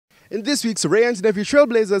In this week's Wray and Nephew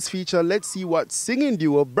Trailblazers feature, let's see what singing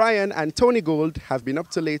duo Brian and Tony Gold have been up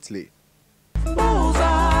to lately.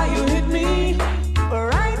 Bullseye, you hit me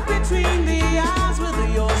right between the eyes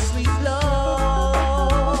with your sweet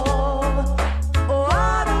love.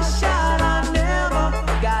 What a shot, I never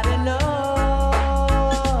got enough.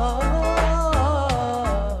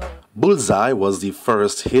 Bullseye was the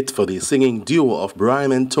first hit for the singing duo of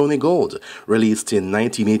Brian and Tony Gold. Released in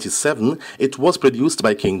 1987, it was produced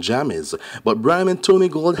by King Jammies, but Brian and Tony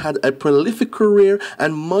Gold had a prolific career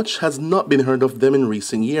and much has not been heard of them in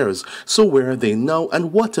recent years. So where are they now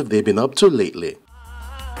and what have they been up to lately?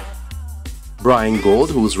 Brian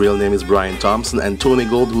Gold, whose real name is Brian Thompson, and Tony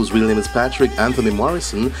Gold, whose real name is Patrick Anthony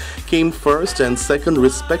Morrison, came first and second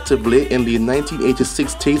respectively in the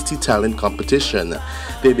 1986 Tasty Talent competition.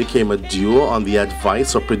 They became a duo on the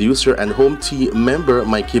advice of producer and Home Team member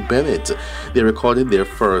Mikey Bennett. They recorded their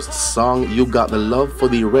first song, You Got the Love, for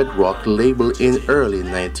the Red Rock label in early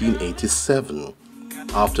 1987.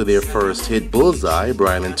 After their first hit Bullseye,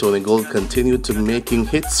 Brian and Tony Gold continued to making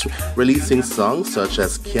hits, releasing songs such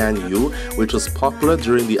as Can You, which was popular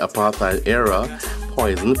during the apartheid era,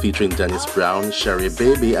 Poison featuring Dennis Brown, Sherry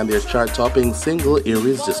Baby, and their chart-topping single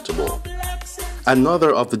Irresistible.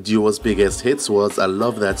 Another of the duo's biggest hits was A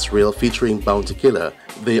Love That's Real featuring Bounty Killer.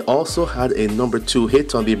 They also had a #2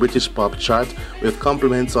 hit on the British pop chart with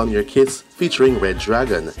Compliments on Your Kiss featuring Red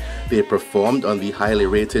Dragon. They performed on the highly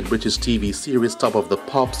rated British TV series Top of the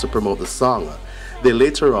Pops to promote the song. They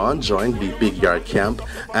later on joined the Big Yard Camp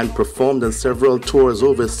and performed on several tours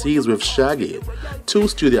overseas with Shaggy. 2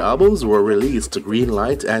 studio albums were released, Green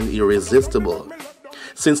Light and Irresistible.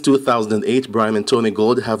 Since 2008, Brian and Tony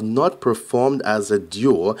Gold have not performed as a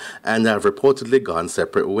duo and have reportedly gone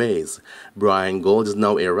separate ways. Brian Gold is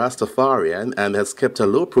now a Rastafarian and has kept a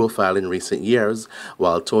low profile in recent years,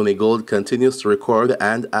 while Tony Gold continues to record,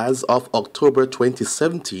 and as of October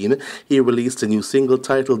 2017, he released a new single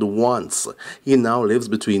titled Once. He now lives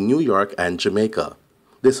between New York and Jamaica.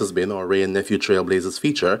 This has been our Wray and Nephew Trailblazers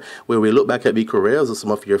feature, where we look back at the careers of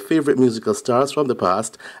some of your favorite musical stars from the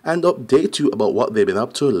past and update you about what they've been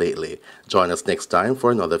up to lately. Join us next time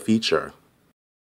for another feature.